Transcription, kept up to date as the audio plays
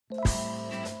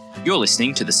You're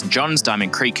listening to the St. John's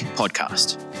Diamond Creek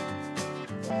podcast.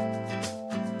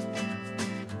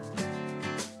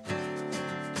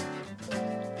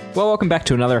 Well, welcome back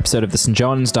to another episode of the St.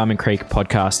 John's Diamond Creek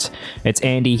podcast. It's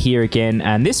Andy here again,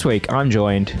 and this week I'm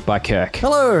joined by Kirk.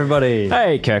 Hello, everybody.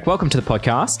 Hey, Kirk. Welcome to the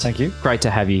podcast. Thank you. Great to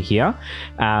have you here.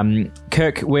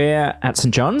 Kirk, we're at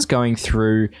St. John's going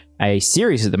through a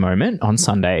series at the moment on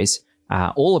Sundays,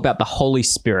 all about the Holy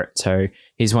Spirit. So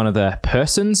he's one of the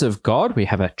persons of God. We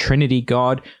have a Trinity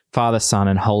God, Father, Son,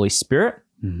 and Holy Spirit.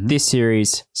 Mm-hmm. This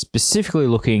series specifically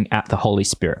looking at the Holy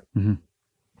Spirit. Mm-hmm.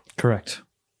 Correct.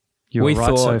 You were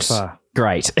right so far.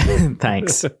 Great.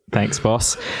 Thanks. Thanks,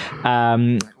 boss.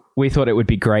 We thought it would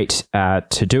be great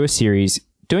to do a series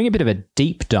doing a bit of a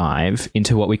deep dive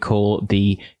into what we call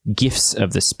the gifts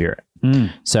of the Spirit.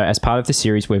 So as part of the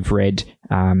series, we've read,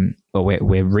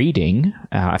 we're reading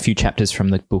a few chapters from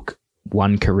the book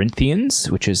 1 Corinthians,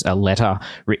 which is a letter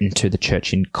written to the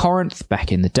church in Corinth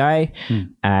back in the day.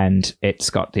 And it's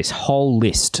got this whole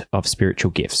list of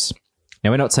spiritual gifts.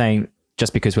 Now, we're not saying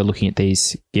just because we're looking at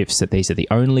these gifts that these are the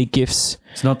only gifts.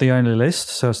 It's not the only list,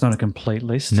 so it's not a complete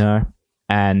list. No.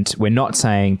 And we're not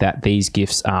saying that these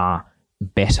gifts are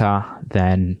better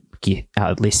than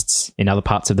lists in other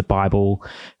parts of the Bible.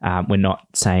 We're not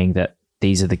saying that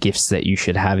these are the gifts that you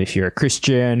should have if you're a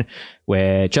Christian.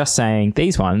 We're just saying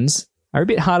these ones are a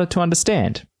bit harder to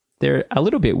understand. They're a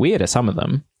little bit weirder, some of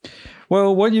them.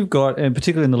 Well, what you've got, and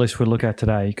particularly in the list we'll look at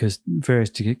today, because various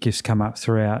gifts come up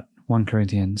throughout 1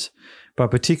 Corinthians, but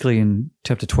particularly in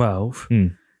chapter 12,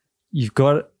 you've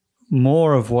got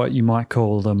more of what you might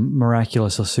call the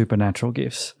miraculous or supernatural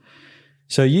gifts.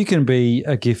 So you can be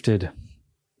a gifted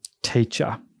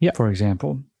teacher, for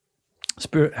example,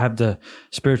 have the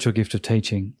spiritual gift of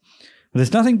teaching. But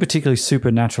there's nothing particularly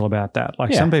supernatural about that.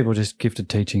 Like some people are just gifted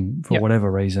teaching for whatever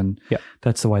reason.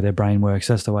 That's the way their brain works.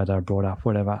 That's the way they're brought up,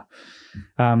 whatever.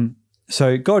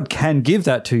 So God can give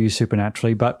that to you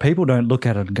supernaturally, but people don't look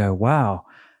at it and go, wow,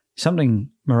 something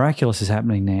miraculous is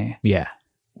happening there. Yeah.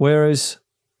 Whereas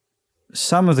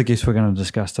some of the gifts we're going to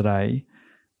discuss today,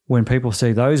 when people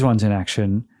see those ones in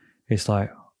action, it's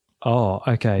like, oh,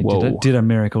 okay, did a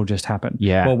miracle just happen?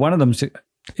 Yeah. Well, one of them's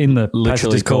in the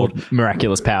literally passage called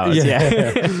miraculous powers.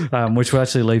 Which will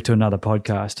actually lead to another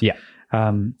podcast. Yeah.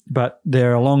 But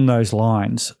they're along those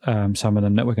lines, some of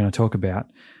them that we're going to talk about.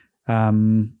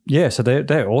 So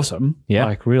they're awesome. Yeah.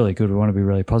 Like really good. We want to be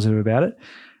really positive about it.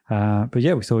 But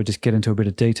we thought we'd just get into a bit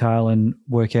of detail and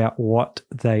work out what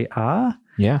they are.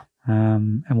 Yeah.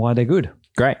 And why they're good.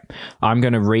 Great. I'm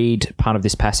going to read part of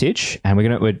this passage, and we're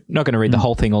not going to read the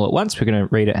whole thing all at once. We're going to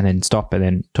read it and then stop and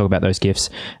then talk about those gifts.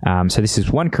 So this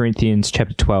is 1 Corinthians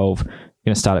chapter 12. We're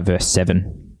going to start at verse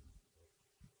 7.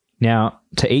 Now,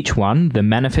 to each one, the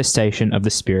manifestation of the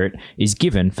Spirit is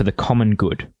given for the common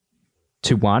good.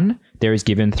 To one, there is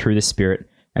given through the Spirit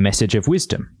a message of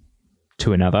wisdom.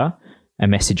 To another, a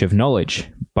message of knowledge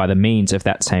by the means of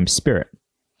that same Spirit.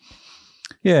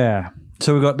 Yeah.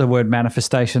 So we've got the word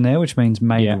manifestation there, which means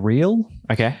made real.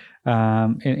 Okay.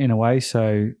 In a way.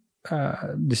 So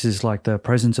this is like the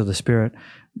presence of the Spirit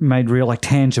made real, like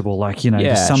tangible, like,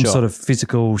 there's some sort of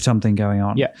physical something going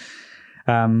on. Yeah.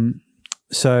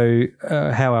 So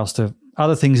how else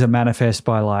other things are manifest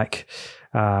by like,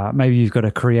 maybe you've got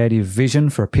a creative vision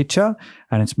for a picture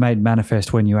and it's made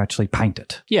manifest when you actually paint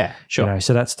it. Yeah, sure.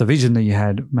 So that's the vision that you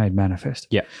had made manifest.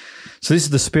 Yeah. So this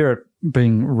is the Spirit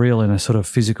being real in a sort of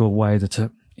physical way that's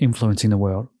influencing the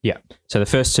world. Yeah. So the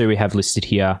first two we have listed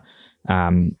here,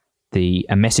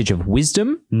 a message of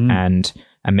wisdom and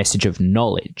a message of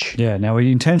knowledge. Yeah. Now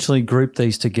we intentionally group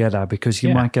these together because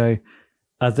you might go,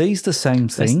 are these the same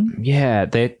thing? Yeah,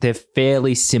 they're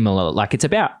fairly similar. Like it's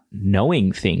about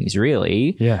knowing things,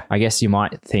 really. Yeah. I guess you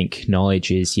might think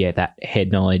knowledge is, that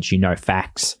head knowledge,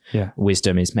 facts. Yeah.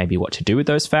 Wisdom is maybe what to do with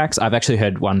those facts. I've actually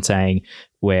heard one saying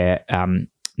where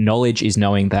knowledge is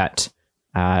knowing that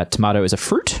tomato is a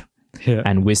fruit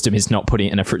and wisdom is not putting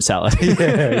it in a fruit salad.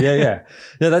 Yeah,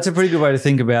 that's a pretty good way to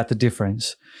think about the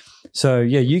difference. So,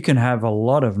 you can have a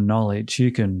lot of knowledge.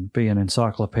 You can be an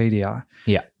encyclopedia.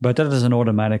 Yeah. But that doesn't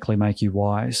automatically make you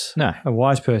wise. No. A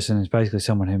wise person is basically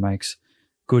someone who makes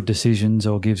good decisions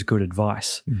or gives good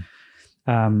advice.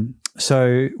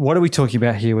 So what are we talking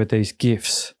about here with these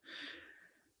gifts?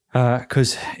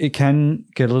 Because it can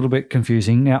get a little bit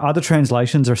confusing. Now, other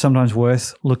translations are sometimes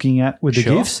worth looking at with the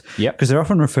gifts because they're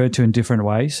often referred to in different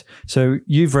ways. So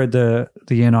you've read the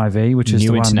NIV, which is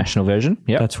New the International Version.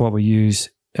 Yeah. That's what we use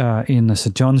in the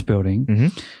St. John's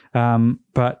building.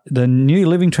 But the New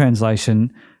Living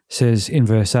Translation says in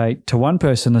verse 8, to one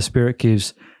person the Spirit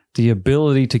gives the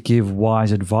ability to give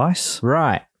wise advice.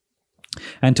 Right.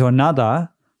 And to another,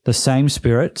 the same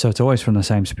Spirit, so it's always from the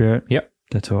same Spirit. Yep.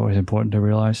 That's always important to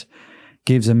realize.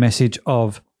 Gives a message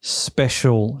of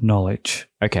special knowledge.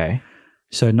 Okay.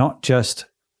 So not just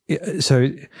so,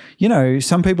 you know,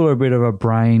 some people are a bit of a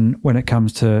brain when it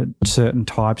comes to certain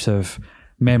types of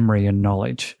memory and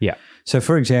knowledge. Yeah. So,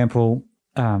 for example,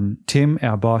 Tim,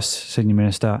 our boss, senior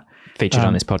minister, Featured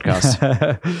on this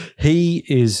podcast.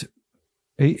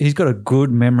 He's got a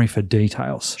good memory for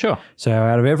details. Sure. So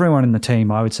out of everyone in the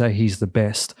team, I would say he's the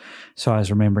best. So I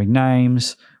was remembering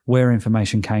names, where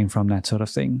information came from, that sort of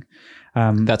thing.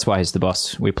 That's why he's the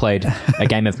boss. We played a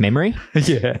game of memory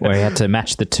Yeah. where he had to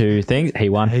match the two things. He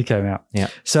won. He came out. Yeah.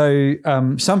 So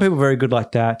some people are very good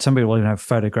like that. Some people even have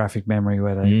photographic memory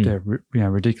where they're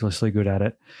ridiculously good at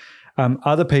it.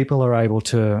 Other people are able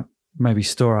to maybe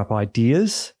store up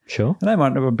ideas. Sure. And they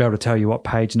might not be able to tell you what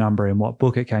page number and what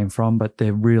book it came from, but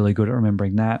they're really good at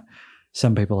remembering that.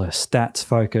 Some people are stats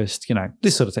focused, you know,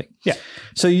 this sort of thing. Yeah.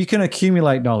 So you can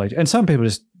accumulate knowledge. And some people are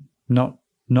just not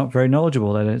very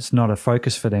knowledgeable, that it's not a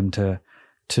focus for them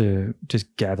to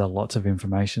just gather lots of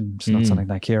information. It's not something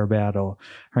they care about or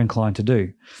are inclined to do.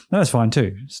 And that's fine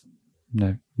too. It's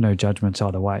no judgments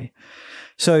either way.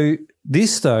 So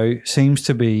this, though, seems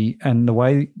to be, and the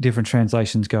way different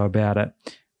translations go about it,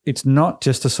 it's not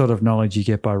just a sort of knowledge you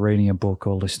get by reading a book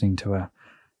or listening to a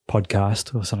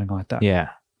podcast or something like that. Yeah.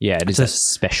 Yeah, it is a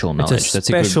special knowledge. It's a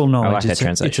special knowledge. I like that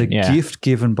translation. It's a gift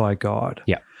given by God.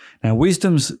 Yeah. Now,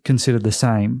 wisdom's considered the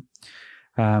same,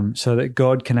 so that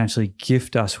God can actually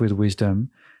gift us with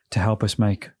wisdom to help us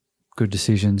make good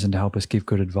decisions and to help us give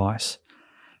good advice.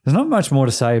 There's not much more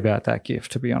to say about that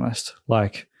gift, to be honest.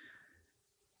 Like,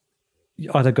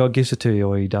 either God gives it to you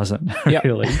or he doesn't,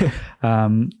 really.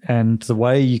 And the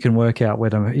way you can work out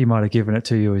whether he might have given it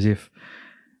to you is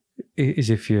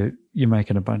if you're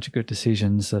making a bunch of good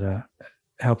decisions that are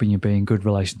helping you be in good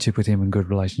relationship with him and good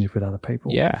relationship with other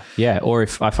people. Yeah, yeah. Or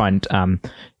if I find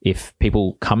if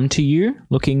people come to you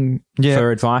looking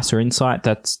for advice or insight,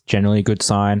 that's generally a good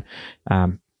sign.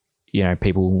 You know,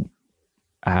 people,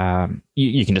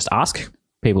 you can just ask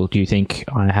people, do you think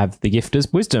I have the gift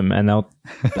as wisdom? And they'll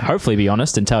hopefully be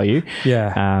honest and tell you.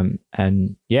 Yeah.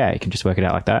 And yeah, you can just work it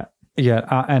out like that.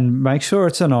 Yeah, and make sure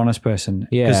it's an honest person.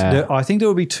 Yeah. I think there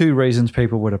will be two reasons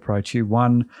people would approach you.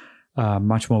 One,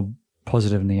 much more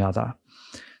positive than the other.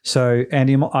 So,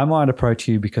 Andy, I might approach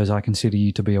you because I consider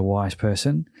you to be a wise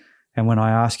person. And when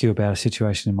I ask you about a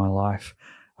situation in my life,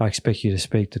 I expect you to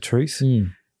speak the truth.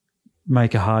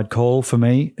 Make a hard call for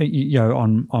me, you know,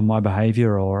 on my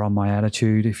behavior or on my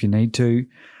attitude if you need to.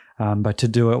 But to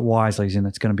do it wisely, and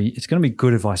it's going to be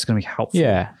good advice. It's going to be helpful.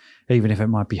 Yeah. Even if it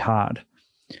might be hard.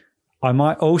 I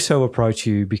might also approach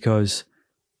you because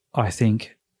I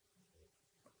think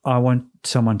I want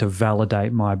someone to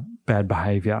validate my bad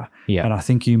behavior. Yeah. And I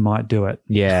think you might do it.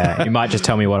 Yeah. You might just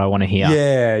tell me what I want to hear.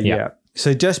 Yeah.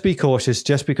 So just be cautious.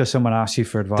 Just because someone asks you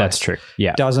for advice. That's true.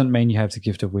 Yeah. Doesn't mean you have the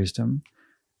gift of wisdom.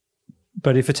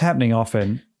 But if it's happening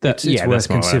often, it's worth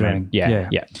considering. Yeah.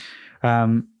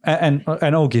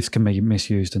 And all gifts can be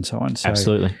misused and so on. So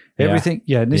absolutely. Everything.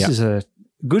 Yeah. And this is a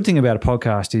good thing about a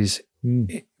podcast is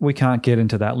we can't get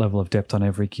into that level of depth on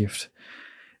every gift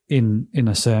in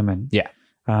a sermon. Yeah.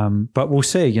 But we'll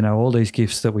see, you know, all these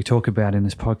gifts that we talk about in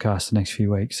this podcast the next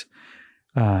few weeks,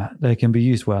 they can be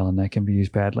used well and they can be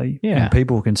used badly. Yeah. And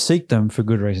people can seek them for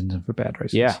good reasons and for bad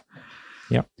reasons. Yeah.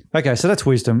 Yep. Okay, so that's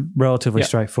wisdom, relatively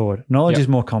straightforward. Knowledge is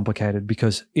more complicated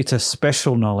because it's a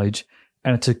special knowledge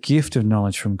and it's a gift of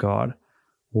knowledge from God.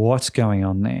 What's going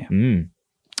on there?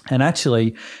 And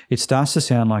actually, it starts to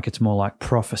sound like it's more like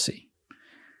prophecy.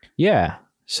 Yeah.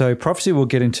 So prophecy we'll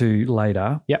get into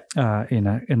later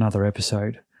in another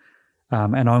episode.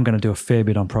 And I'm going to do a fair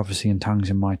bit on prophecy and tongues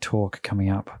in my talk coming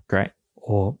up. Great.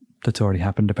 Or that's already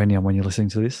happened, depending on when you're listening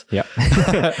to this. Yep.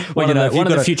 One of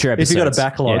the future episodes. If you've got a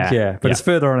backlog, but it's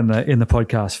further on in the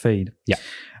podcast feed. Yeah.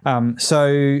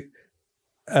 So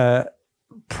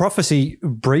prophecy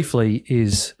briefly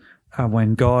is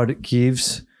when God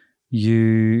gives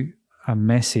you a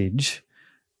message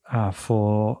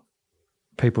for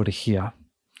people to hear.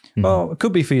 Well, it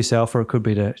could be for yourself or it could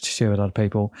be to share with other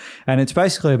people. And it's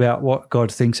basically about what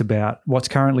God thinks about what's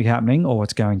currently happening or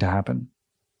what's going to happen.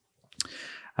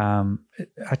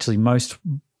 Actually, most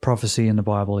prophecy in the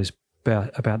Bible is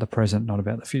about the present, not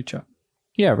about the future.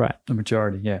 Yeah, right. The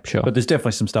majority, yeah. Sure. But there's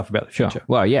definitely some stuff about the future. Sure.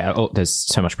 Well, yeah. Oh, there's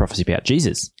so much prophecy about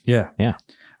Jesus. Yeah. Yeah.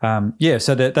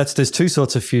 So there's two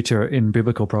sorts of future in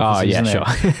biblical prophecy. Oh, yeah, isn't sure.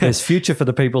 there? There's future for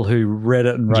the people who read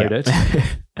it and wrote it.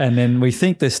 And then we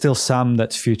think there's still some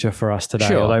that's future for us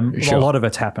today, although a lot of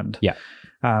it's happened Yeah.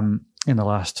 in the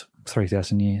last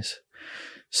 3,000 years.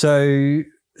 So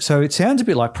so it sounds a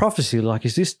bit like prophecy. Like,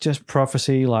 is this just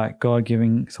prophecy, like God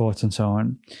giving thoughts and so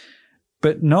on?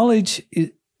 But knowledge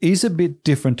is a bit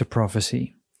different to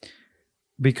prophecy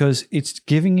because it's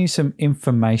giving you some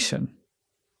information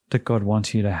that God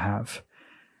wants you to have.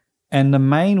 And the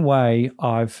main way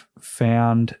I've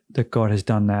found that God has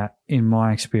done that in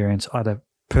my experience, either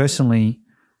personally,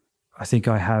 I think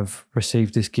I have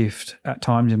received this gift at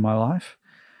times in my life.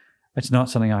 It's not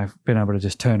something I've been able to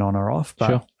just turn on or off, but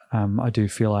Sure. I do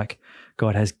feel like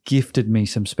God has gifted me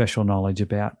some special knowledge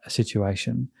about a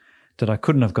situation that I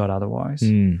couldn't have got otherwise.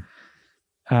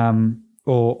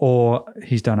 Or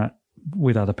he's done it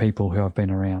with other people who I've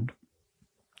been around.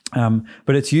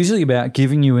 But it's usually about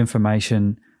giving you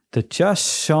information that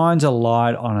just shines a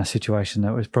light on a situation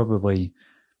that was probably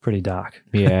pretty dark.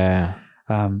 Yeah.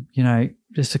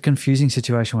 Just a confusing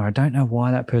situation where I don't know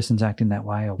why that person's acting that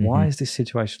way, or why is this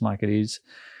situation like it is,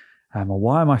 or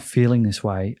why am I feeling this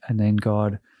way? And then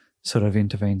God sort of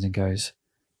intervenes and goes,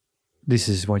 this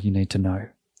is what you need to know.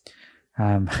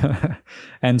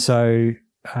 And so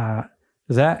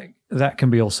that can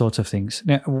be all sorts of things.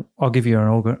 Now, I'll give you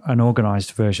an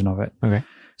organized version of it. Okay.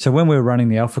 So when we were running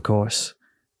the Alpha course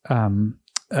at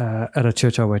a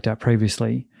church I worked at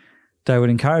previously, they would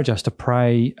encourage us to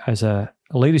pray as a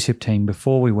leadership team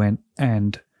before we went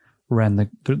and ran the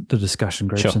discussion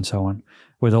groups Sure. and so on,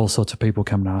 with all sorts of people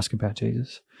coming to ask about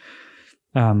Jesus.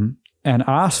 And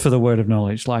ask for the word of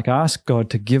knowledge, like ask God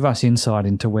to give us insight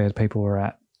into where people were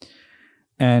at.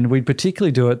 And we'd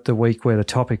particularly do it the week where the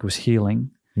topic was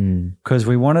healing, because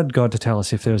we wanted God to tell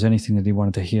us if there was anything that he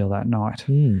wanted to heal that night.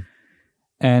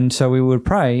 And so we would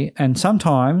pray, and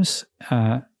sometimes,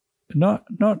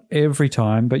 not every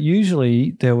time, but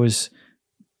usually there was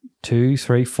 2,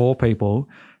 3, 4 people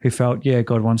who felt, yeah,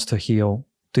 God wants to heal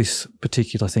this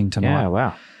particular thing tonight.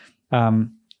 Yeah, wow.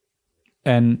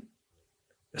 And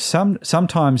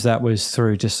sometimes that was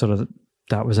through just sort of,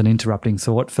 that was an interrupting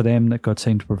thought for them that God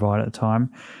seemed to provide at the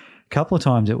time. A couple of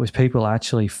times it was people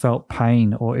actually felt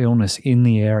pain or illness in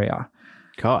the area.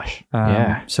 Gosh.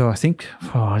 Yeah. So I think,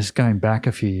 just going back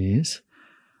a few years,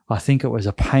 I think it was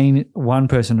a pain, one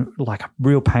person, like a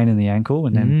real pain in the ankle,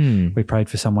 and then we prayed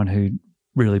for someone who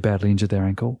really badly injured their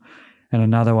ankle. And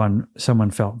another one,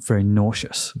 someone felt very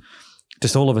nauseous,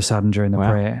 just all of a sudden during the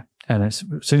prayer. And as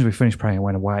soon as we finished praying, it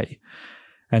went away.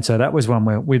 And so that was one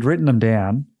where we'd written them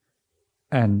down,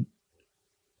 and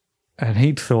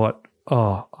he'd thought,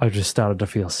 oh, I just started to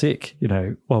feel sick,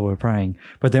 while we were praying.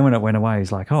 But then when it went away,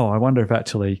 he's like, oh, I wonder if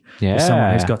actually there's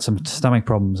someone who's got some stomach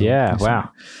problems. Yeah,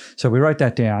 wow. So we wrote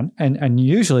that down, and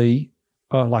usually,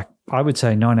 like I would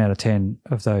say 9 out of 10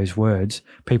 of those words,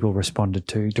 people responded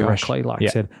to directly,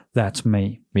 said, that's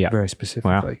me, very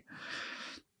specifically. Wow.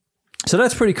 So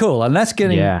that's pretty cool. And that's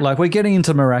getting, we're getting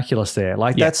into miraculous there.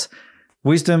 That's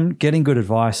wisdom, getting good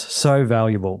advice, so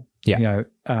valuable. Yeah.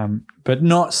 But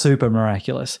not super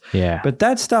miraculous. Yeah. But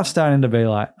that stuff's starting to be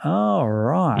like, oh,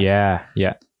 right. Yeah,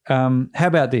 yeah. How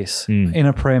about this? In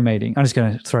a prayer meeting, I'm just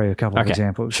going to throw you a couple of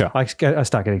examples. Sure. I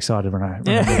start getting excited when I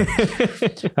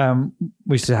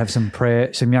we used to have some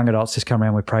young adults just come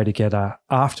around, we pray together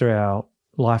after our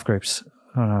life groups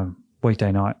on a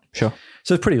weekday night. Sure.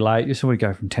 So it's pretty late. So we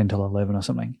go from 10 till 11 or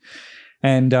something.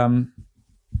 And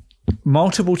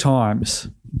multiple times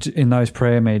in those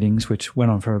prayer meetings, which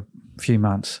went on for a few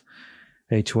months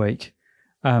each week,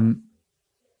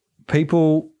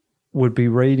 people would be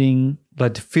reading,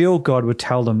 they'd feel God would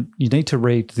tell them, you need to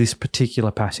read this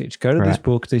particular passage. Go to this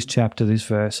book, this chapter, this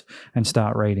verse, and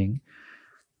start reading.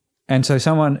 And so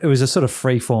it was a sort of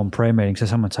free-form prayer meeting. So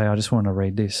someone would say, I just want to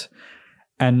read this.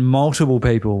 And multiple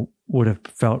people would have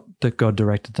felt that God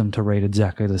directed them to read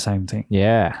exactly the same thing.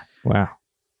 Yeah. Wow.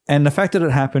 And the fact that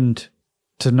it happened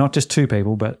to not just 2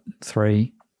 people, but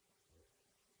 3,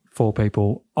 4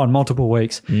 people on multiple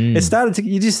weeks, you just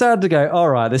started to go, all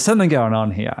right, there's something going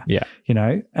on here. Yeah.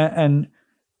 And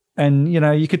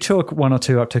you could chalk 1 or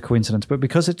 2 up to coincidence, but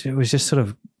because it was just sort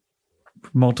of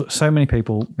so many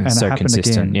people and so it happened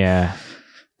consistent. again,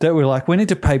 that we're like, we need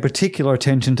to pay particular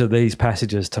attention to these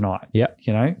passages tonight. Yep.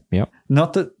 Yep.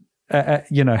 Not that,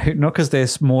 not because they're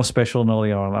more special than all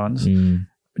the other ones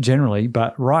generally,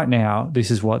 but right now, this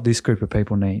is what this group of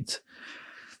people needs.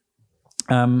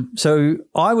 So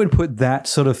I would put that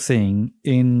sort of thing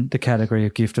in the category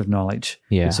of gift of knowledge.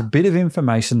 Yeah. It's a bit of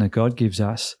information that God gives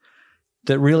us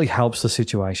that really helps the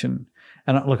situation.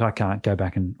 And look, I can't go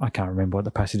back and I can't remember what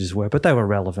the passages were, but they were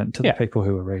relevant to the people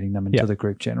who were reading them and to the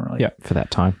group generally. Yeah, for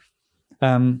that time.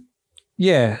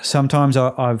 Sometimes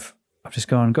I've just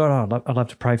gone, God, I'd love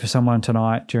to pray for someone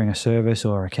tonight during a service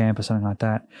or a camp or something like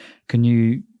that. Can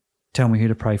you tell me who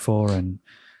to pray for? And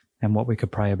and what we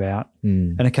could pray about.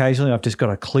 And occasionally I've just got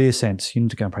a clear sense, you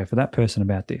need to go and pray for that person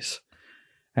about this.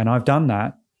 And I've done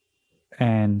that,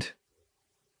 and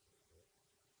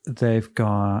they've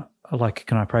gone, like,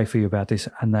 can I pray for you about this?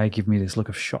 And they give me this look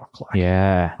of shock. Like,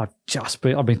 Yeah.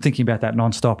 I've been thinking about that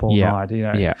nonstop all night, you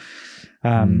know. Yeah.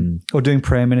 Or doing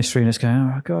prayer ministry and it's going,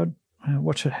 oh God,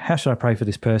 how should I pray for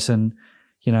this person?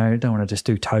 You know, don't want to just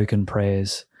do token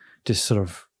prayers, just sort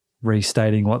of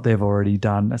restating what they've already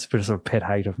done. That's a bit of sort of pet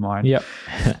hate of mine. Yep.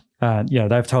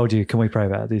 They've told you, can we pray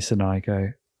about this? And I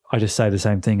just say the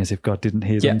same thing as if God didn't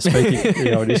hear them speaking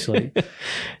initially.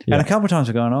 And a couple of times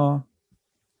I've gone, oh,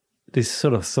 this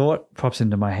sort of thought pops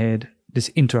into my head, this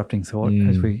interrupting thought,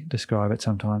 as we describe it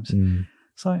sometimes.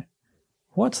 It's like,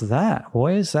 what's that?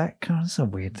 Why is that? That's a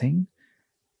weird thing.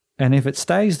 And if it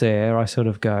stays there, I sort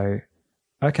of go,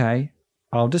 okay,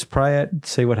 I'll just pray it,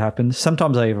 see what happens.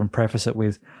 Sometimes I even preface it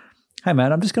with, hey,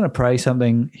 man, I'm just going to pray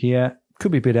something here.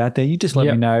 Could be a bit out there. You just let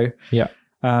me know. Yeah.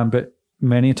 But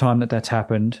many a time that's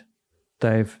happened,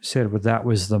 they've said, well, that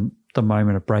was the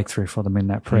moment of breakthrough for them in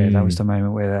that prayer. That was the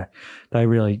moment where they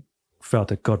really felt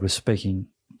that God was speaking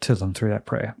to them through that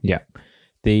prayer. Yeah.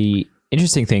 The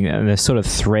interesting thing, and the sort of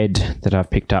thread that I've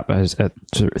picked up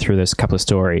through this couple of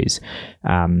stories,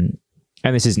 and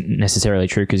this isn't necessarily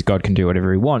true because God can do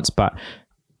whatever he wants, but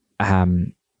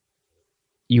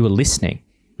you were listening,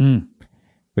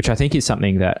 which I think is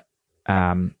something that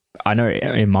I know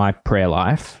in my prayer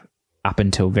life up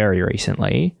until very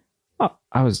recently,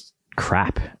 I was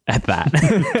crap at that.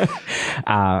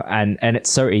 And it's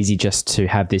so easy just to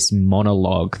have this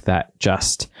monologue that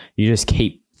you just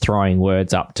keep throwing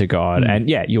words up to God. And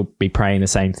you'll be praying the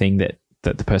same thing that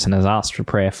the person has asked for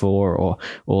prayer for,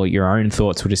 or your own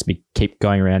thoughts will just keep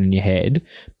going around in your head.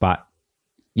 But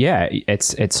yeah,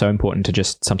 it's so important to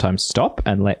just sometimes stop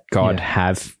and let God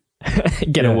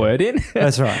get a word in.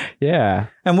 That's right. Yeah.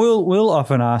 And we'll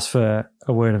often ask for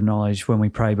a word of knowledge when we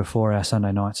pray before our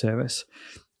Sunday night service.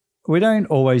 We don't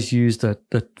always use the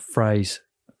phrase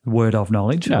word of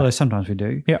knowledge, although sometimes we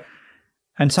do. Yeah.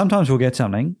 And sometimes we'll get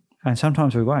something and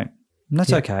sometimes we won't. And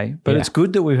that's okay. But it's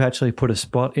good that we've actually put a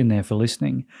spot in there for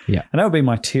listening. Yeah. And that would be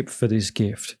my tip for this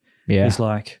gift. Yeah. Is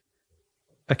like,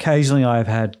 occasionally I've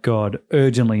had God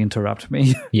urgently interrupt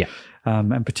me. Yeah.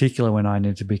 And particularly when I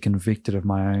need to be convicted of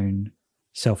my own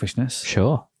selfishness.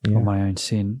 Sure. Or my own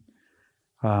sin.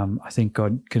 I think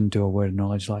God can do a word of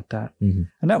knowledge like that. Mm-hmm.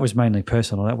 And that was mainly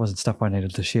personal. That wasn't stuff I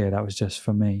needed to share. That was just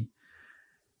for me.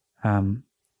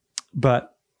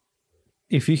 But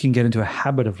if you can get into a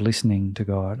habit of listening to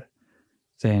God,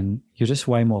 then you're just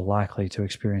way more likely to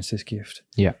experience this gift.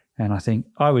 Yeah. And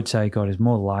I would say God is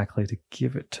more likely to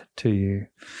give it to you.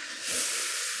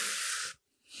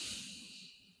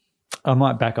 I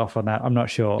might back off on that. I'm not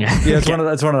sure. Yeah, it's one of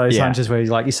those hunches where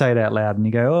you say it out loud and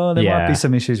you go, oh, there might be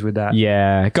some issues with that.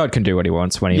 Yeah, God can do what he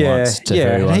wants when he wants to.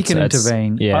 And he can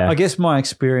intervene. Yeah. I guess my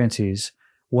experience is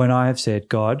when I have said,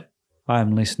 God, I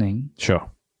am listening. Sure.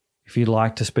 If you'd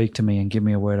like to speak to me and give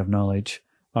me a word of knowledge,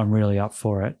 I'm really up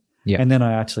for it. Yeah. And then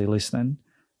I actually listen.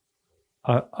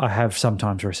 I have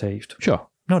sometimes received. Sure.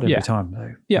 Not every time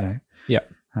though. Yeah. You know?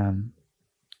 Yeah.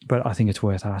 But I think it's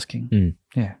worth asking.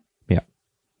 Yeah.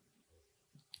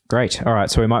 Great. All right.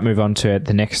 So we might move on to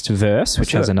the next verse,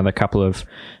 which has another couple of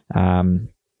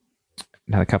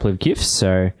gifts.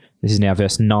 So this is now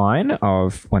verse 9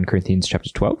 of 1 Corinthians chapter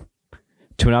 12.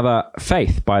 To another,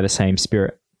 faith by the same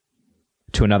Spirit.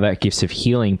 To another, gifts of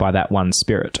healing by that one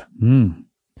Spirit.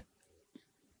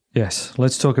 Yes.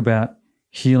 Let's talk about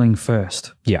healing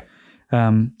first. Yeah.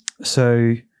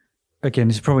 So again,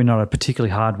 this is probably not a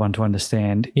particularly hard one to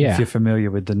understand if you're familiar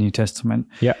with the New Testament.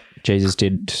 Yeah. Jesus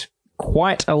did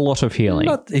quite a lot of healing.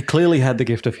 He clearly had the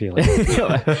gift of healing.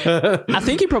 I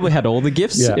think he probably had all the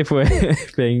gifts, if we're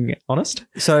being honest.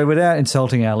 So without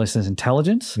insulting our listeners'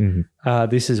 intelligence,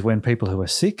 this is when people who are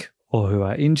sick or who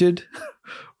are injured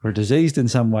or diseased in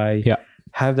some way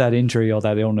have that injury or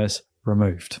that illness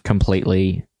removed.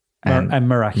 Completely and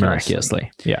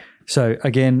miraculously. Yeah. So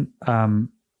again,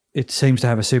 it seems to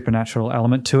have a supernatural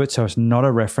element to it. So it's not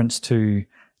a reference to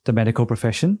the medical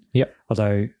profession. Yep.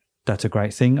 Although that's a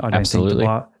great thing. I don't think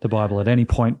the Bible at any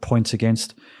point points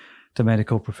against the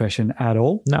medical profession at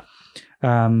all. No.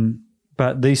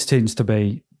 But this tends to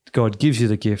be, God gives you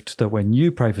the gift that when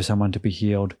you pray for someone to be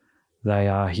healed, they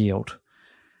are healed.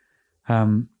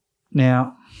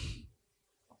 Now,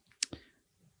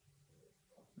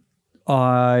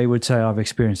 I would say I've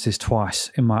experienced this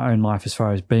twice in my own life as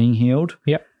far as being healed.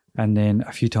 Yep. And then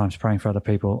a few times praying for other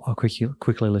people. I'll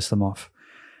quickly list them off.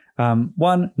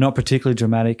 One, not particularly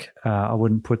dramatic. I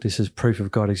wouldn't put this as proof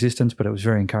of God's existence, but it was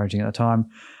very encouraging at the time.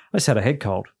 I just had a head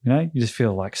cold. You know, you just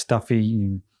feel like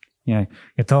stuffy. you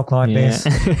talk like Yeah. this.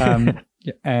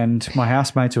 And my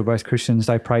housemates who were both Christians,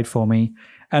 they prayed for me.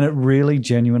 And it really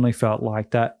genuinely felt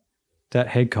like that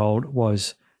head cold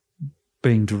was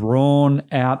being drawn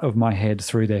out of my head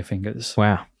through their fingers.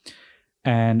 Wow.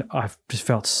 And I just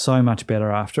felt so much better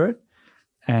after it.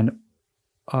 And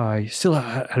I still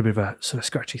had a bit of a sort of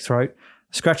scratchy throat.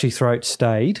 Scratchy throat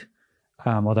stayed,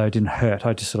 although it didn't hurt.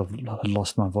 I just sort of had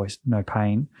lost my voice, no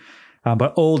pain.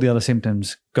 But all the other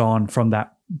symptoms gone from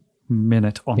that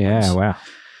minute onwards. Yeah, wow.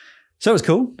 So it was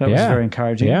cool. That was very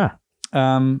encouraging. Yeah.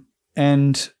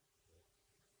 And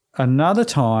another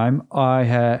time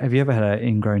have you ever had an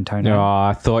ingrown toenail? Oh,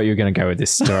 I thought you were going to go with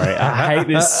this story. I hate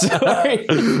this story.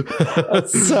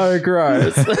 It's so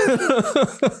gross.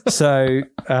 So,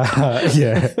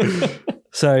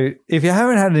 So if you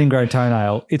haven't had an ingrown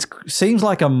toenail, it seems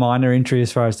like a minor injury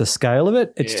as far as the scale of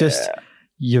it. It's just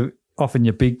often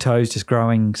your big toes just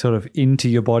growing sort of into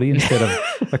your body instead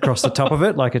of across the top of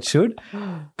it like it should.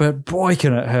 But boy,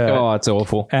 can it hurt. Oh, it's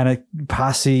awful. And a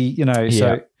pussy,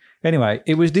 So anyway,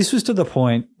 this was to the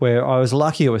point where I was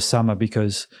lucky it was summer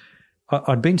because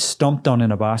I'd been stomped on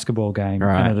in a basketball game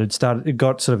and it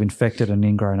got sort of infected and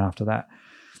ingrown after that.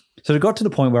 So it got to the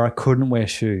point where I couldn't wear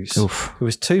shoes. Oof. It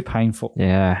was too painful.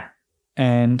 Yeah.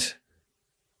 And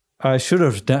I should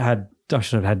have had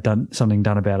something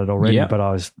done about it already, but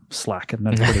I was slack and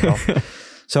that's put it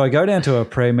off. So I go down to a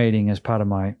prayer meeting as part of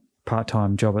my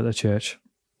part-time job at the church,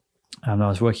 and I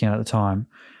was working at the time,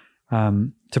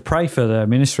 to pray for the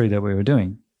ministry that we were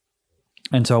doing.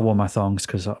 And so I wore my thongs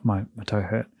because my toe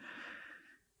hurt.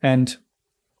 And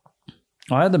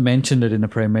I either mentioned it in the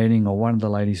prayer meeting or one of the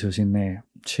ladies who was in there,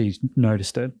 she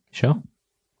noticed it. Sure.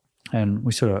 And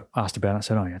we sort of asked about it,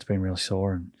 said, oh, yeah, it's been really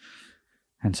sore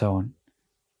and so on.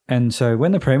 And so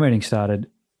when the prayer meeting started,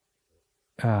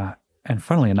 and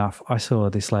funnily enough, I saw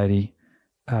this lady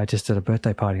just at a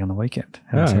birthday party on the weekend.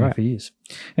 Haven't seen her for years.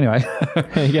 Anyway,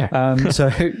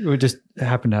 so we just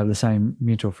happened to have the same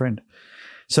mutual friend.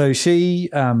 So she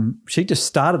just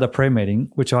started the prayer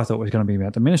meeting, which I thought was going to be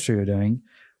about the ministry we were doing,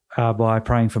 by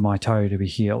praying for my toe to be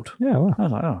healed. Yeah, well. I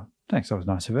was like, oh, thanks. That was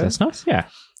nice of her. That's nice, yeah.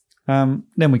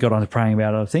 Then we got on to praying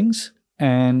about other things,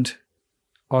 and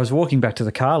I was walking back to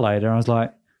the car later, and I was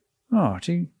like, oh,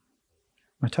 gee,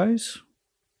 my toe's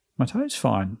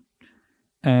fine.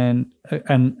 And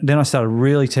then I started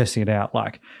really testing it out,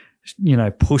 like,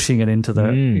 pushing it into the,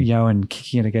 and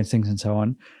kicking it against things and so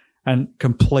on, and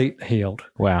complete healed.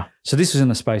 Wow. So this was in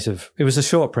the space of, it was a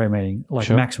short prayer meeting, like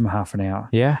maximum half an hour.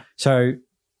 Yeah. So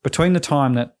between the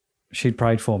time that she'd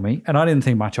prayed for me, and I didn't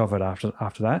think much of it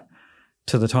after that,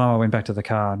 to the time I went back to the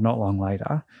car not long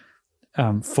later,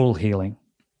 full healing.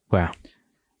 Wow.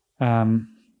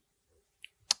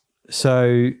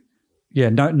 So, yeah,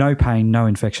 no pain, no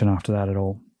infection after that at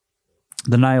all.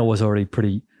 The nail was already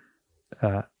pretty.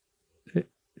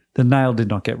 The nail did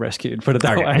not get rescued, put it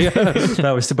that way.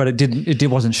 That was, but it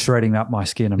wasn't shredding up my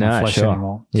skin and my flesh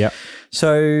anymore. Yeah.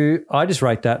 So I just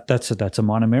rate that that's a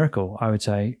minor miracle, I would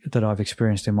say, that I've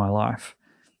experienced in my life.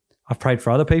 I've prayed for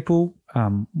other people,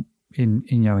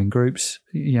 in groups,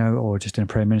 or just in a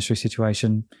prayer ministry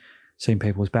situation, seen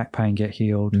people's back pain get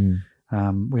healed.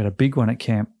 We had a big one at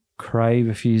Camp Crave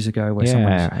a few years ago where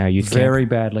someone's very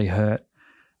badly hurt,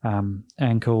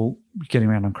 ankle, getting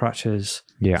around on crutches,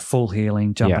 full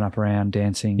healing, jumping up around,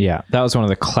 dancing. Yeah, that was one of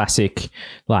the classic,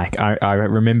 like, I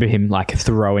remember him, like,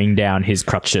 throwing down his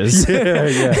crutches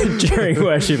during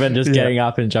worship and just getting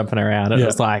up and jumping around. It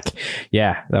was like,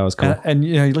 that was cool. And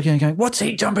you're looking and going, what's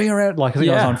he jumping around? Like, I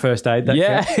think I was on first aid.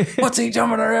 What's he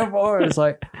jumping around for? It's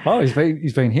like, oh,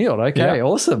 he's been healed. Okay,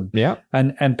 awesome. Yeah.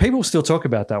 And people still talk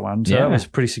about that one. So that was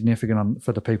pretty significant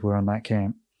for the people who were on that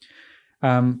camp.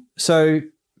 So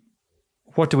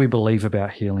what do we believe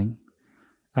about healing?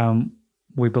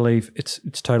 We believe it's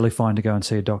totally fine to go and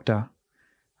see a doctor,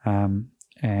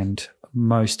 and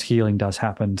most healing does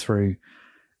happen through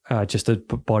just the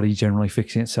body generally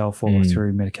fixing itself or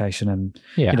through medication. And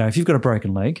if you've got a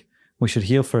broken leg, we should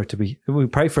heal for it to be. We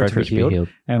pray for it to be healed,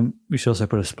 and we should also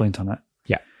put a splint on it.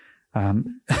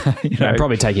 Yeah,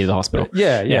 probably take you to the hospital.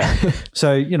 Yeah.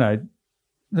 So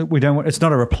we don't. It's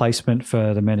not a replacement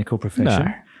for the medical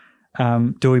profession.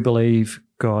 No. Do we believe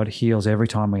God heals every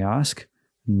time we ask?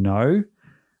 No.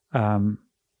 That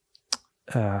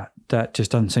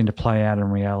just doesn't seem to play out in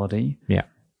reality. Yeah.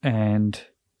 And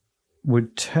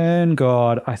would turn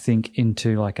God, I think,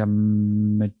 into like a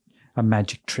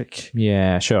magic trick.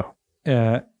 Yeah, sure.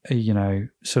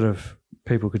 Sort of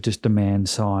people could just demand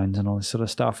signs and all this sort of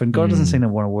stuff. And God doesn't seem to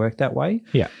want to work that way.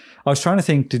 Yeah. I was trying to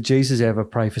think, did Jesus ever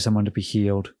pray for someone to be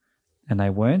healed and they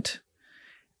weren't?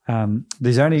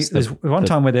 There's one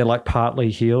time where they're like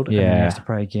partly healed and then he has to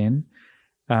pray again.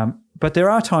 But there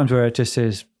are times where it just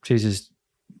says Jesus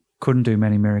couldn't do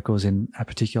many miracles in a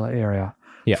particular area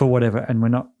for whatever, and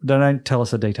they don't tell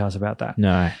us the details about that.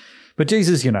 No. But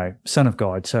Jesus, Son of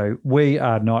God, so we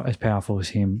are not as powerful as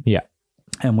him. Yeah.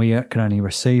 And we can only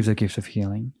receive the gift of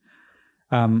healing.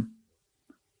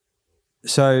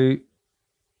 So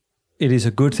it is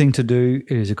a good thing to do.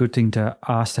 It is a good thing to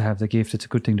ask to have the gift. It's a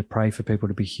good thing to pray for people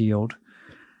to be healed,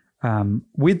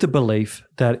 with the belief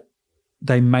that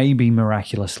they may be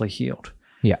miraculously healed.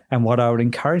 Yeah. And what I would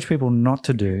encourage people not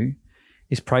to do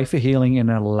is pray for healing in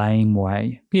a lame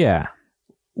way. Yeah.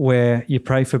 Where you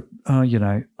pray for, I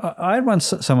had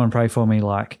once someone pray for me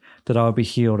like that I would be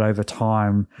healed over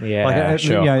time. Yeah,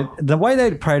 sure. The way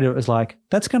they prayed it was like,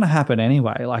 that's going to happen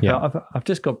anyway. Like I've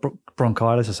just got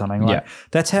bronchitis or something. Like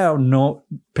that's how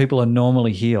people are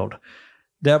normally healed.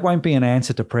 That won't be an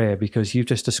answer to prayer because you've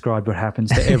just described what happens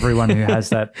to everyone who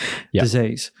has that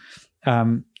disease.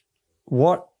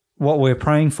 What we're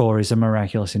praying for is a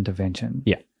miraculous intervention.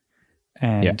 Yeah.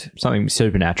 And something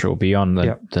supernatural beyond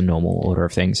the normal order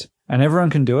of things. And everyone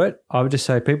can do it. I would just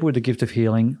say people with the gift of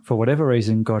healing, for whatever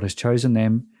reason, God has chosen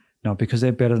them, not because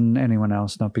they're better than anyone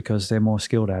else, not because they're more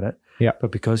skilled at it,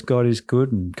 but because God is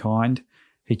good and kind,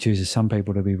 he chooses some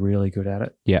people to be really good at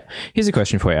it. Yeah. Here's a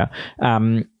question for you.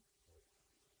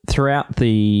 Throughout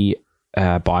the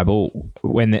Bible,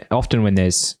 often when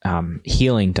there's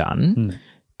healing done,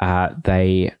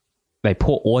 they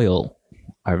pour oil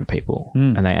over people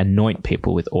and they anoint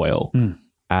people with oil.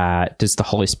 Does the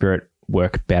Holy Spirit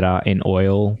work better in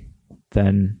oil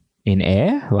than in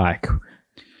air? Like,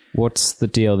 what's the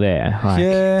deal there?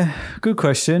 Yeah, good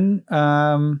question.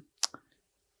 All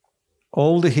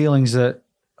the healings that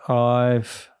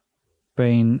I've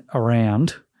been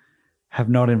around have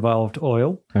not involved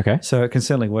oil. Okay. So it can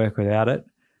certainly work without it.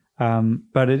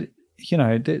 But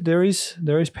there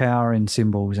is power in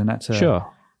symbols, and that's a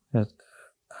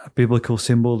biblical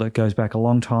symbol that goes back a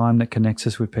long time that connects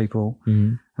us with people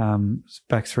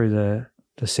back through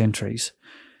the centuries.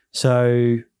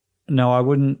 So, no, I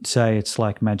wouldn't say it's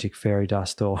like magic fairy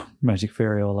dust or magic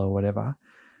fairy oil or whatever,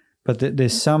 but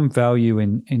there's some value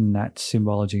in that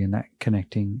symbology and that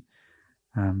connecting.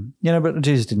 But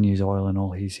Jesus didn't use oil in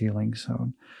all his healings.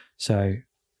 So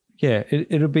yeah,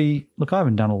 it'll be, look, I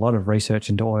haven't done a lot of research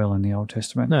into oil in the Old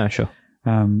Testament. No, sure.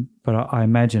 But I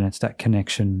imagine it's that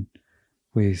connection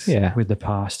with the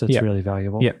past that's really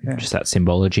valuable. Yeah, just that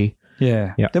symbology.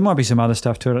 Yeah. There might be some other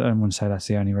stuff to it. I wouldn't say that's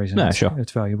the only reason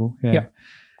it's valuable. Yeah.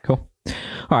 Cool.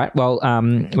 All right. Well,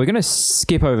 we're going to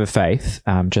skip over faith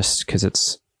just because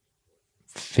it's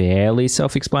fairly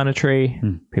self-explanatory.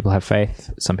 People have faith.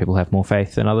 Some people have more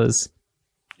faith than others.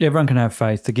 Everyone can have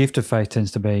faith. The gift of faith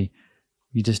tends to be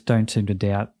you just don't seem to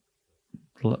doubt.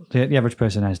 The average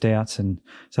person has doubts and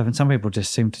stuff, and some people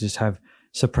just seem to just have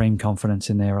supreme confidence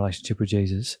in their relationship with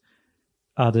Jesus.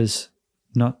 Others,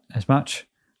 not as much.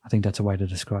 I think that's a way to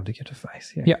describe the gift of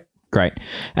faith. Yeah. Great.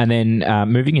 And then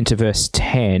moving into verse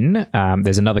 10,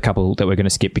 there's another couple that we're going to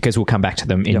skip because we'll come back to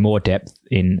them in more depth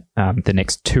in the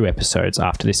next 2 episodes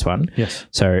after this one. Yes.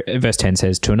 So verse 10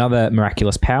 says, to another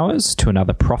miraculous powers, to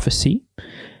another prophecy,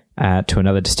 to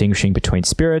another distinguishing between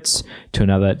spirits, to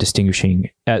another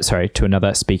to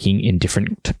another speaking in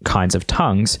different kinds of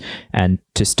tongues, and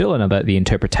to still another the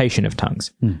interpretation of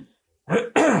tongues.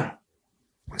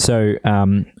 So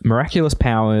miraculous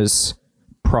powers,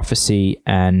 prophecy,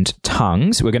 and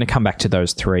tongues. We're going to come back to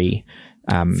those 3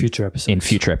 in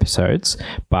future episodes.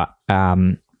 But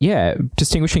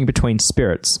distinguishing between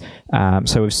spirits.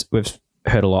 So we've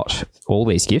heard a lot. All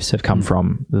these gifts have come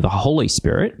from the Holy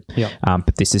Spirit.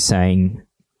 But this is saying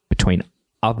between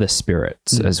other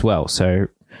spirits as well. So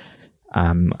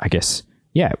I guess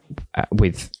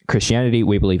with Christianity,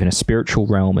 we believe in a spiritual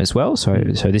realm as well. So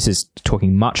this is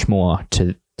talking much more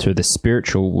to the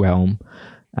spiritual realm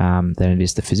than it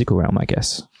is the physical realm, I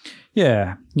guess.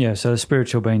 Yeah. So the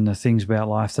spiritual being the things about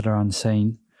life that are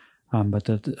unseen, but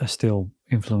that are still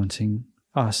influencing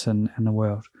us and the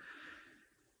world.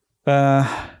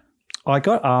 I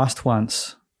got asked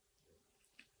once,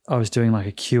 I was doing like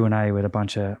a Q&A with a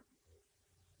bunch of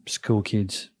school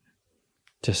kids,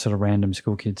 just sort of random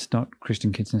school kids, not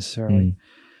Christian kids necessarily.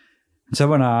 And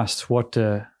someone asked, what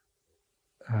do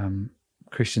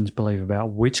Christians believe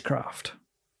about witchcraft?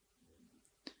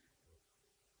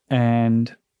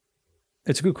 And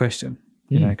it's a good question,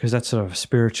 because that's sort of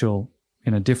spiritual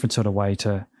in a different sort of way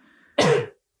to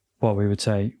what we would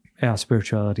say our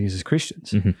spirituality is as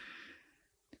Christians.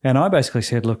 And I basically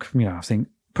said, look, I think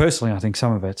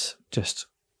some of it's just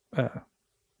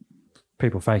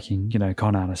people faking,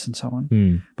 con artists and so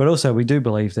on. But also we do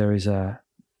believe there is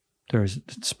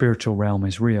spiritual realm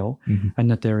is real, and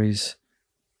that there is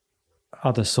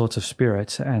other sorts of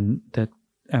spirits, but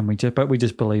we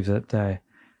just believe that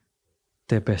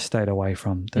they're best stayed away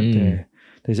from, that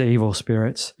there's evil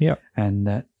spirits, and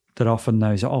that often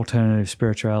those alternative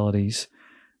spiritualities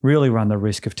really run the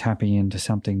risk of tapping into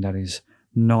something that is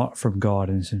not from God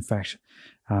and is in fact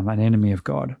an enemy of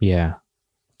God. Yeah.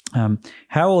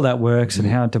 How all that works and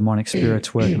how demonic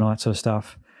spirits work and all that sort of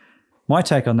stuff. My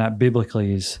take on that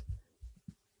biblically is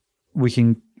we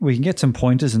can get some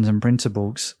pointers and some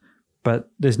principles, but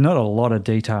there's not a lot of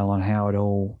detail on how it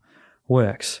all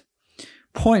works.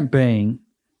 Point being,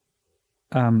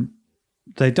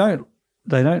 they don't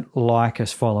like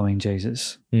us following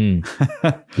Jesus.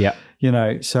 Yeah.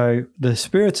 So the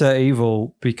spirits are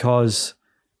evil because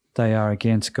they are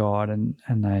against God and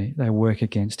they work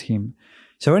against him.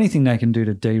 So anything they can do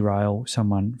to derail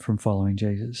someone from following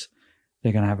Jesus,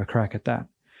 they're going to have a crack at that.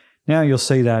 Now you'll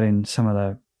see that in some of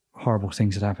the horrible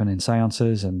things that happen in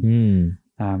seances and,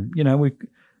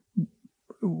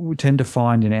 we tend to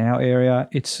find in our area,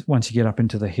 it's once you get up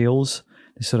into the hills,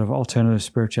 this sort of alternative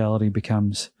spirituality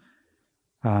becomes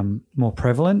more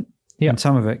prevalent. Yeah. And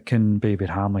some of it can be a bit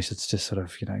harmless. It's just sort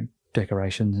of,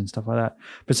 decorations and stuff like that.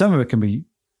 But some of it can be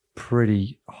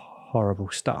pretty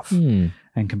horrible stuff and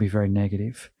can be very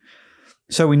negative.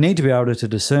 So we need to be able to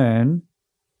discern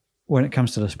when it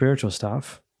comes to the spiritual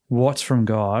stuff, what's from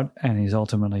God and is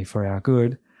ultimately for our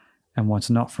good, and what's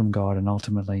not from God and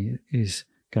ultimately is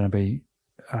going to be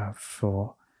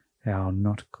for our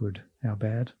not good, our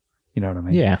bad. You know what I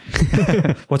mean? Yeah.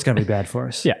 What's going to be bad for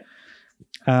us? Yeah.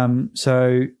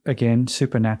 So again,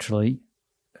 supernaturally,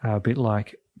 a bit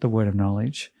like the word of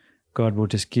knowledge, God will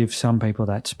just give some people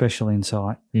that special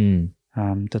insight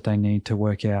that they need to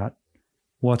work out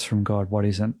what's from God, what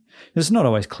isn't. It's not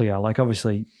always clear. Like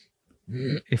obviously,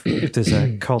 if there's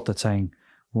a cult that's saying,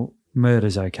 well,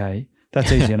 murder's okay, that's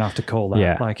easy enough to call that.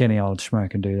 Yeah. Like any old schmo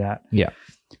can do that. Yeah.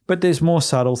 But there's more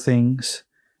subtle things.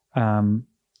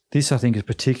 This I think is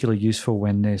particularly useful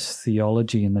when there's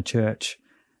theology in the church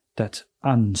that's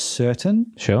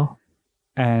uncertain. Sure.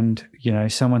 And,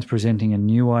 someone's presenting a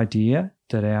new idea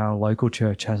that our local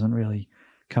church hasn't really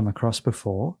come across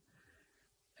before.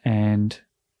 And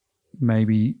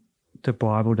maybe the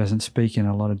Bible doesn't speak in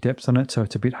a lot of depth on it, so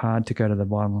it's a bit hard to go to the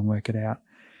Bible and work it out.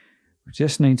 We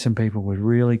just need some people with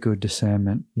really good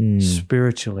discernment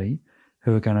spiritually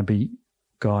who are going to be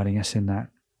guiding us in that.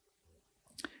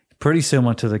 Pretty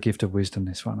similar to the gift of wisdom,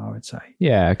 this one, I would say.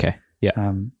 Yeah, okay.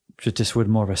 Yeah. Just with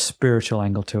more of a spiritual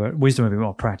angle to it. Wisdom a bit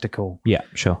more practical. Yeah,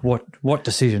 sure. What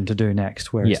decision to do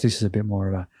next, whereas this is a bit more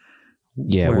of a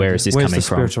where is this coming from? Where's the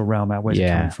spiritual realm at? Where's it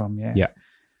coming from? Yeah.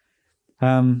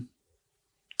 Yeah.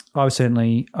 I would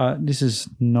certainly this is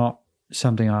not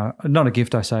something not a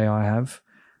gift I say I have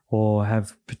or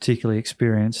have particularly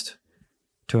experienced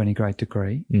to any great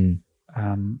degree.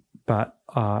 But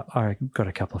I got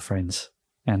a couple of friends,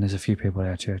 and there's a few people at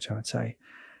our church I would say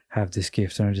have this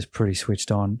gift and are just pretty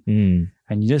switched on.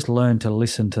 And you just learn to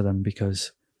listen to them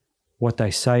because what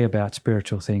they say about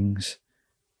spiritual things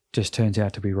just turns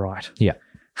out to be right. Yeah.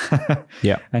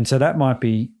 Yeah. And so that might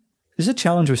be, there's a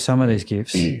challenge with some of these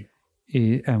gifts,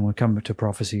 and we'll come to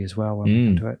prophecy as well when we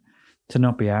come to it, to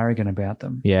not be arrogant about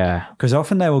them. Yeah. Because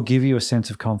often they will give you a sense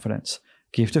of confidence.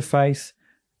 Gift of faith,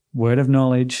 word of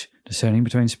knowledge, discerning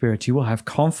between spirits. You will have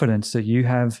confidence that you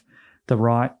have the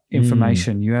right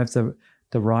information. You have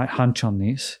the right hunch on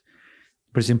this.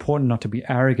 But it's important not to be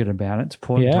arrogant about it. It's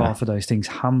important to offer those things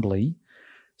humbly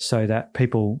so that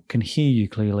people can hear you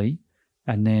clearly.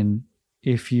 And then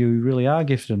if you really are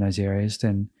gifted in those areas,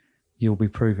 then you'll be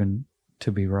proven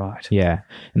to be right. Yeah.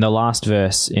 And the last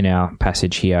verse in our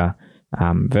passage here,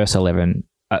 verse 11,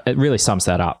 it really sums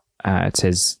that up. It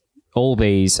says, all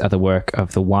these are the work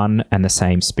of the one and the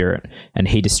same Spirit, and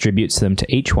he distributes them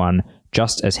to each one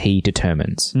just as he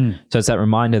determines. So it's that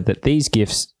reminder that these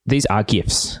are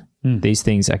gifts. These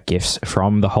things are gifts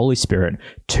from the Holy Spirit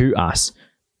to us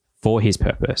for his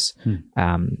purpose.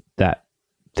 That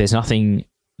there's nothing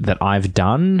that I've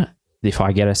done. If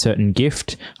I get a certain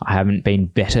gift, I haven't been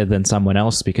better than someone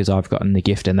else because I've gotten the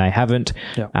gift and they haven't.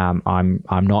 Yep. I'm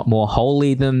not more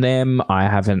holy than them. I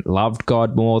haven't loved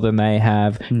God more than they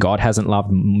have. God hasn't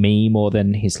loved me more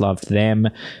than he's loved them.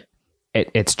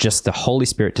 It's just the Holy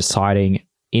Spirit deciding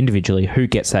individually who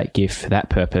gets that gift for that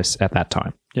purpose at that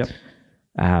time. Yep.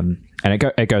 And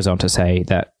it goes on to say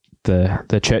that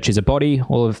the church is a body.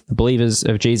 All of the believers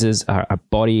of Jesus are a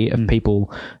body of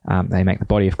people. They make the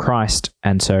body of Christ.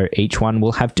 And so each one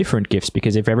will have different gifts,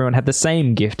 because if everyone had the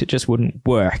same gift, it just wouldn't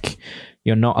work.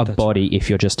 You're not a body if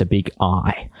you're just a big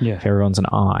eye. Yeah. If everyone's an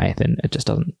eye, then it just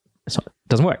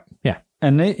doesn't work. Yeah.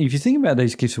 And if you think about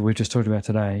these gifts that we've just talked about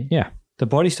today, the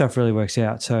body stuff really works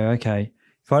out. So, okay,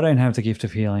 if I don't have the gift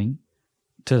of healing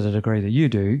to the degree that you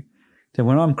do, then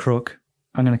when I'm crook,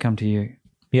 I'm going to come to you.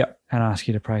 Yep. And ask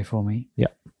you to pray for me.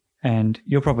 Yep. And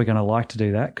you're probably going to like to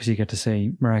do that because you get to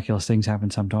see miraculous things happen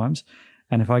sometimes.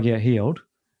 And if I get healed,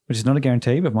 which is not a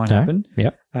guarantee, but might happen,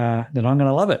 then I'm going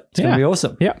to love it. It's going to be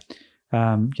awesome. Yeah.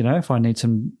 If I need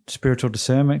some spiritual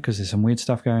discernment because there's some weird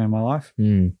stuff going on in my life,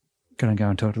 going to go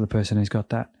and talk to the person who's got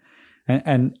that.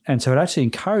 And so it actually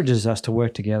encourages us to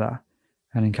work together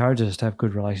and encourages us to have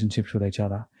good relationships with each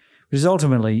other, which is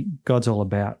ultimately God's all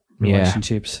about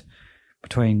relationships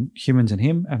between humans and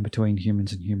him and between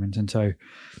humans and humans. And so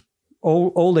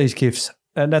all these gifts,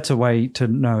 and that's a way to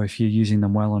know if you're using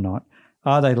them well or not.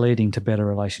 Are they leading to better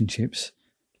relationships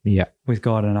with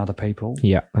God and other people?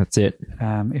 Yeah, that's it.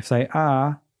 If they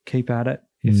are, keep at it.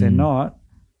 If they're not,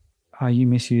 are you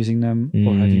misusing them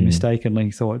or have you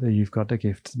mistakenly thought that you've got the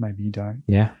gift? Maybe you don't.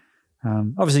 Yeah.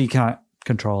 Obviously, you can't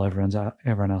control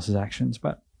everyone else's actions,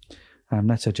 but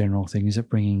that's a general thing, is it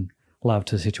bringing love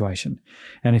to the situation.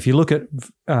 And if you look at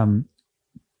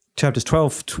chapters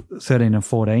 12, 13 and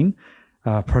 14,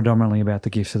 predominantly about the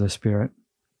gifts of the Spirit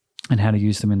and how to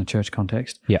use them in the church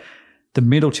context. Yeah. The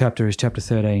middle chapter is chapter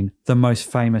 13, the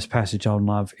most famous passage on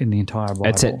love in the entire Bible.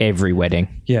 It's at every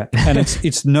wedding. Yeah. And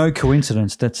it's no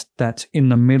coincidence that's in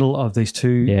the middle of these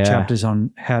two chapters on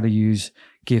how to use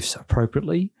gifts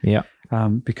appropriately. Yeah.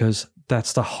 Because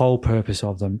that's the whole purpose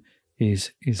of them is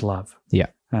love. Yeah.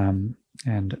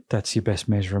 And that's your best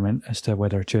measurement as to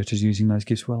whether a church is using those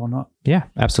gifts well or not. Yeah,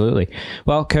 absolutely.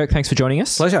 Well, Kirk, thanks for joining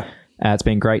us. Pleasure. It's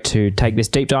been great to take this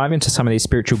deep dive into some of these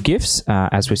spiritual gifts.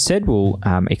 As we said, we'll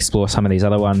explore some of these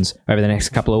other ones over the next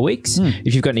couple of weeks.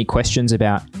 If you've got any questions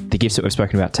about the gifts that we've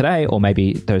spoken about today, or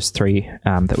maybe those three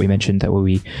that we mentioned that we'll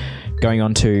be going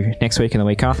on to next week and the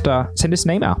week after, send us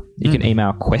an email. You can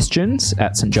email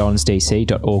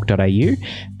questions@stjohnsdc.org.au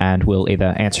and we'll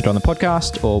either answer it on the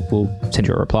podcast or we'll send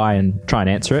you a reply and try and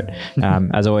answer it.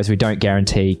 As always, we don't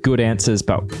guarantee good answers,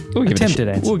 but we'll give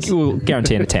we'll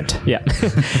guarantee an attempt. Yeah.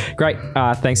 Great.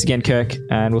 Thanks again, Kirk,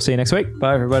 and we'll see you next week.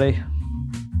 Bye, everybody.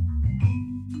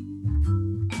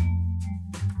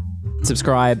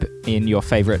 Subscribe in your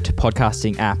favorite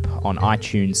podcasting app on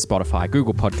iTunes, Spotify,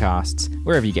 Google Podcasts,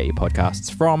 wherever you get your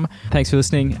podcasts from. Thanks for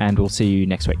listening, and we'll see you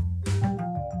next week.